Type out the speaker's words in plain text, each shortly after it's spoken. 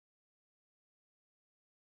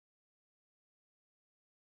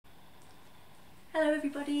Hello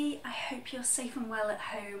everybody, I hope you're safe and well at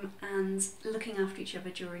home and looking after each other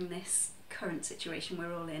during this current situation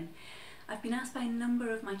we're all in. I've been asked by a number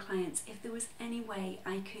of my clients if there was any way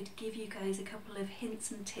I could give you guys a couple of hints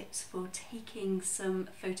and tips for taking some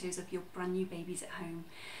photos of your brand new babies at home.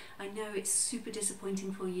 I know it's super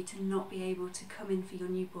disappointing for you to not be able to come in for your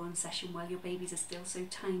newborn session while your babies are still so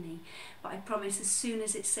tiny, but I promise as soon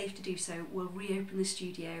as it's safe to do so, we'll reopen the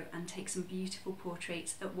studio and take some beautiful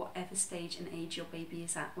portraits at whatever stage and age your baby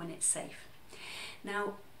is at when it's safe.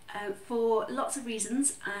 Now, for lots of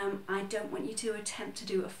reasons, I don't want you to attempt to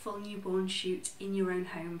do a full newborn shoot in your own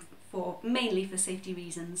home, mainly for safety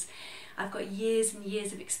reasons. I've got years and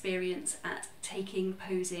years of experience at taking,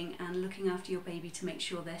 posing and looking after your baby to make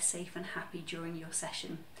sure they're safe and happy during your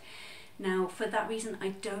session. Now, for that reason, I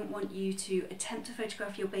don't want you to attempt to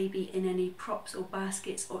photograph your baby in any props or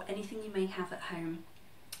baskets or anything you may have at home.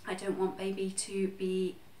 I don't want baby to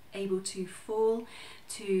be able to fall,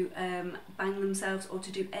 to bang themselves, or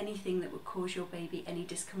to do anything that would cause your baby any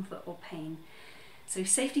discomfort or pain. So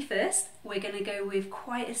safety first, we're going to go with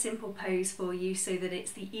quite a simple pose for you so that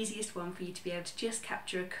it's the easiest one for you to be able to just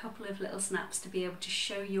capture a couple of little snaps to be able to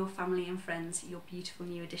show your family and friends your beautiful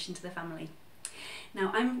new addition to the family. Now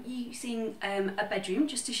I'm using a bedroom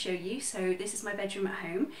just to show you, so this is my bedroom at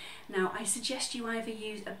home. Now I suggest you either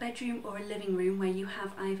use a bedroom or a living room where you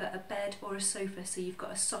have either a bed or a sofa, so you've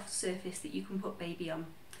got a soft surface that you can put baby on.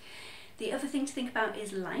 The other thing to think about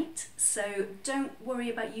is light, so don't worry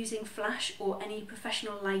about using flash or any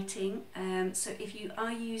professional lighting. So if you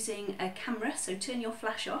are using a camera, so turn your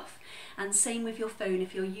flash off, and same with your phone.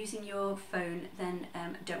 If you're using your phone, then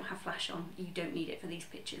don't have flash on, you don't need it for these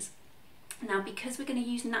pictures. Now, because we're going to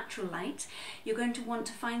use natural light, you're going to want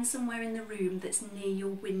to find somewhere in the room that's near your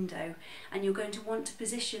window, and you're going to want to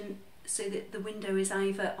position so that the window is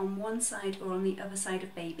either on one side or on the other side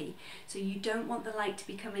of baby. So you don't want the light to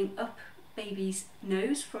be coming up baby's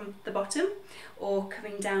nose from the bottom or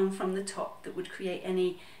coming down from the top that would create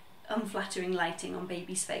any unflattering lighting on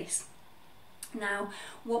baby's face. Now,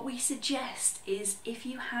 what we suggest is if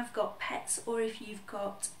you have got pets or if you've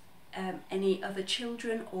got any other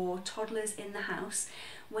children or toddlers in the house,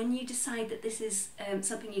 when you decide that this is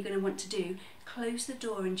something you're going to want to do, close the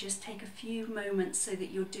door and just take a few moments so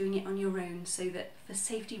that you're doing it on your own, so that for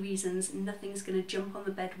safety reasons nothing's going to jump on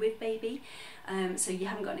the bed with baby, so you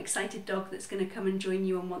haven't got an excited dog that's going to come and join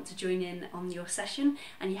you and want to join in on your session,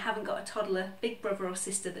 and you haven't got a toddler, big brother or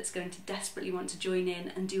sister that's going to desperately want to join in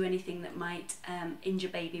and do anything that might injure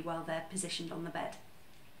baby while they're positioned on the bed.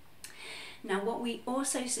 Now, what we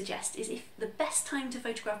also suggest is if the best time to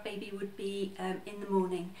photograph baby would be in the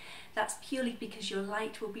morning. That's purely because your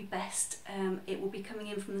light will be best, it will be coming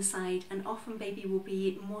in from the side, and often baby will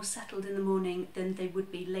be more settled in the morning than they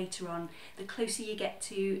would be later on. The closer you get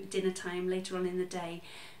to dinner time later on in the day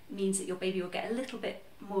means that your baby will get a little bit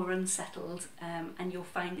more unsettled, and you'll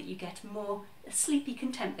find that you get more sleepy,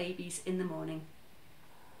 content babies in the morning.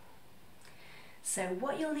 So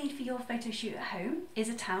what you'll need for your photo shoot at home is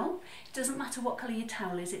a towel. It doesn't matter what colour your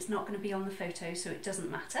towel is, it's not going to be on the photo, so it doesn't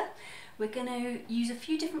matter. We're going to use a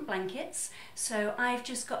few different blankets, so I've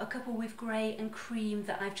just got a couple with grey and cream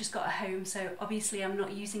that I've just got at home, so obviously I'm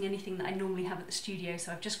not using anything that I normally have at the studio,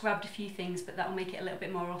 so I've just grabbed a few things, but that'll make it a little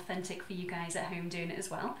bit more authentic for you guys at home doing it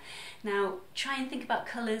as well. Now, try and think about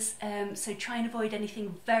colours, so try and avoid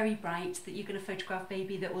anything very bright that you're going to photograph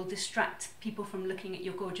baby that will distract people from looking at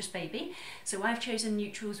your gorgeous baby. So I've chosen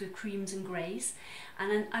neutrals with creams and greys, and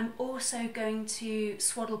then I'm also going to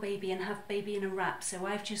swaddle baby and have baby in a wrap, so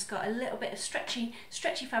I've just got a little bit of stretchy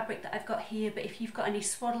fabric that I've got here, but if you've got any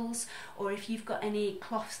swaddles or if you've got any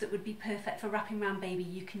cloths that would be perfect for wrapping around baby,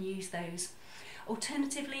 you can use those.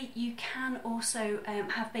 Alternatively, you can also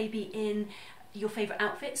have baby in your favourite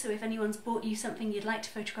outfit, so if anyone's bought you something you'd like to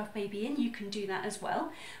photograph baby in, you can do that as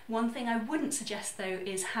well. One thing I wouldn't suggest though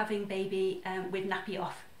is having baby with nappy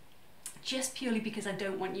off, just purely because I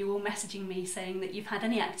don't want you all messaging me saying that you've had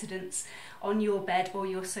any accidents on your bed or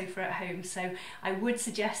your sofa at home. So I would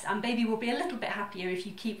suggest, and baby will be a little bit happier if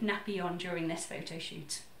you keep nappy on during this photo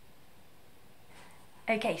shoot.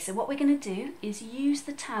 Okay, so what we're going to do is use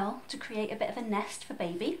the towel to create a bit of a nest for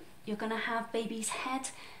baby. You're going to have baby's head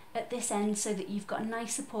at this end so that you've got a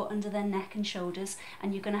nice support under their neck and shoulders,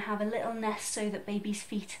 and you're going to have a little nest so that baby's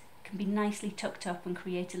feet can be nicely tucked up and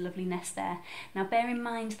create a lovely nest there. Now bear in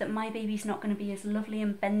mind that my baby's not going to be as lovely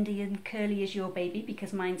and bendy and curly as your baby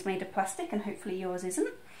because mine's made of plastic and hopefully yours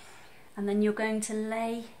isn't. And then you're going to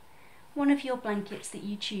lay one of your blankets that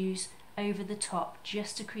you choose over the top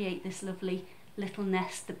just to create this lovely little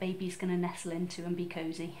nest the baby's going to nestle into and be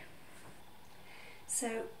cosy.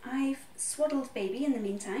 So I've swaddled baby in the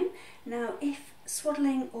meantime. Now if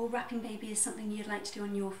swaddling or wrapping baby is something you'd like to do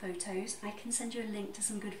on your photos, I can send you a link to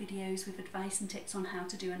some good videos with advice and tips on how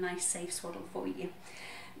to do a nice safe swaddle for you.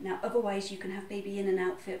 Now otherwise you can have baby in an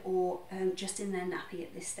outfit or just in their nappy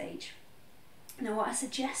at this stage. Now what I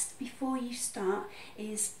suggest before you start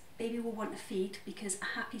is baby will want a feed, because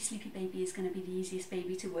a happy sleepy baby is going to be the easiest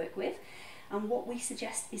baby to work with. And what we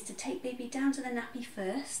suggest is to take baby down to the nappy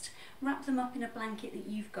first, wrap them up in a blanket that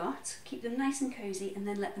you've got, keep them nice and cosy, and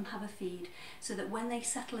then let them have a feed, so that when they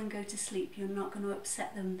settle and go to sleep you're not going to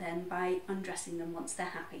upset them then by undressing them once they're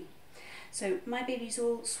happy. So my baby's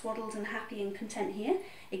all swaddled and happy and content here.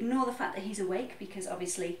 Ignore the fact that he's awake, because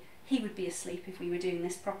obviously he would be asleep if we were doing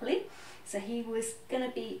this properly. So he was going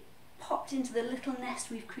to be popped into the little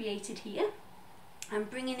nest we've created here. I'm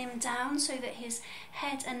bringing him down so that his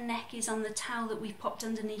head and neck is on the towel that we've popped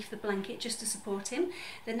underneath the blanket just to support him.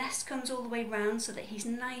 The nest comes all the way round so that he's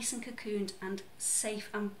nice and cocooned and safe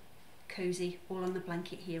and cosy all on the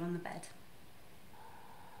blanket here on the bed.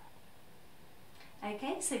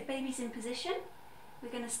 Okay, so baby's in position.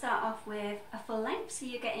 We're going to start off with a full length, so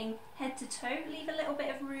you're getting head to toe. Leave a little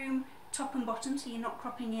bit of room top and bottom so you're not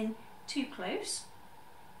cropping in too close.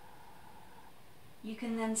 You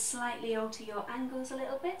can then slightly alter your angles a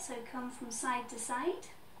little bit, so come from side to side.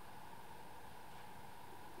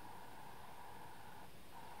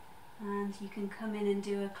 And you can come in and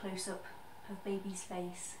do a close-up of baby's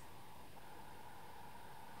face.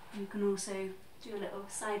 You can also do a little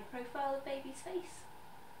side profile of baby's face.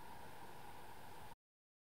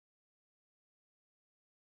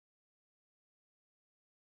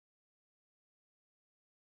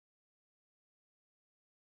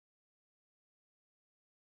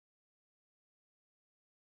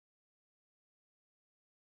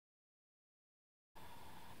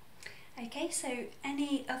 Okay, so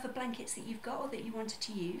any other blankets that you've got or that you wanted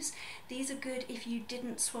to use, these are good if you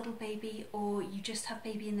didn't swaddle baby or you just have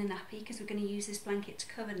baby in the nappy, because we're going to use this blanket to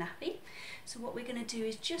cover nappy. So what we're going to do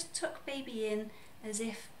is just tuck baby in as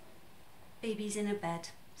if baby's in a bed.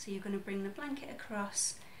 So you're going to bring the blanket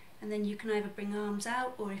across, and then you can either bring arms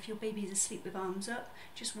out, or if your baby is asleep with arms up,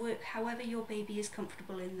 just work however your baby is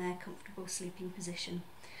comfortable in their comfortable sleeping position.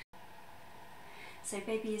 So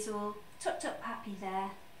baby is all tucked up happy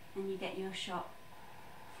there, and you get your shot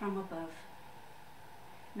from above.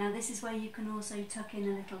 Now this is where you can also tuck in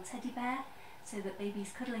a little teddy bear, so that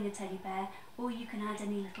baby's cuddling a teddy bear, or you can add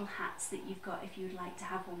any little hats that you've got if you'd like to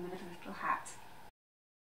have one with a little hat.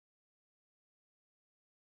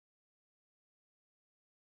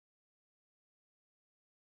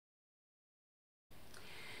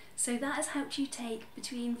 So that has helped you take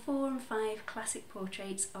between 4 and 5 classic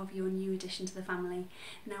portraits of your new addition to the family.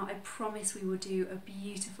 Now I promise we will do a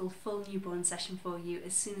beautiful full newborn session for you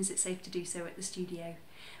as soon as it's safe to do so at the studio.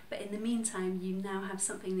 But in the meantime, you now have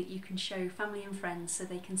something that you can show family and friends so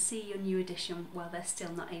they can see your new addition while they're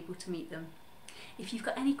still not able to meet them. If you've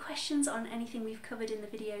got any questions on anything we've covered in the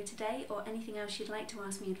video today, or anything else you'd like to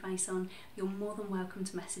ask me advice on, you're more than welcome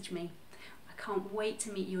to message me. I can't wait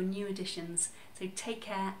to meet your new additions, so take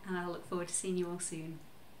care, and I'll look forward to seeing you all soon.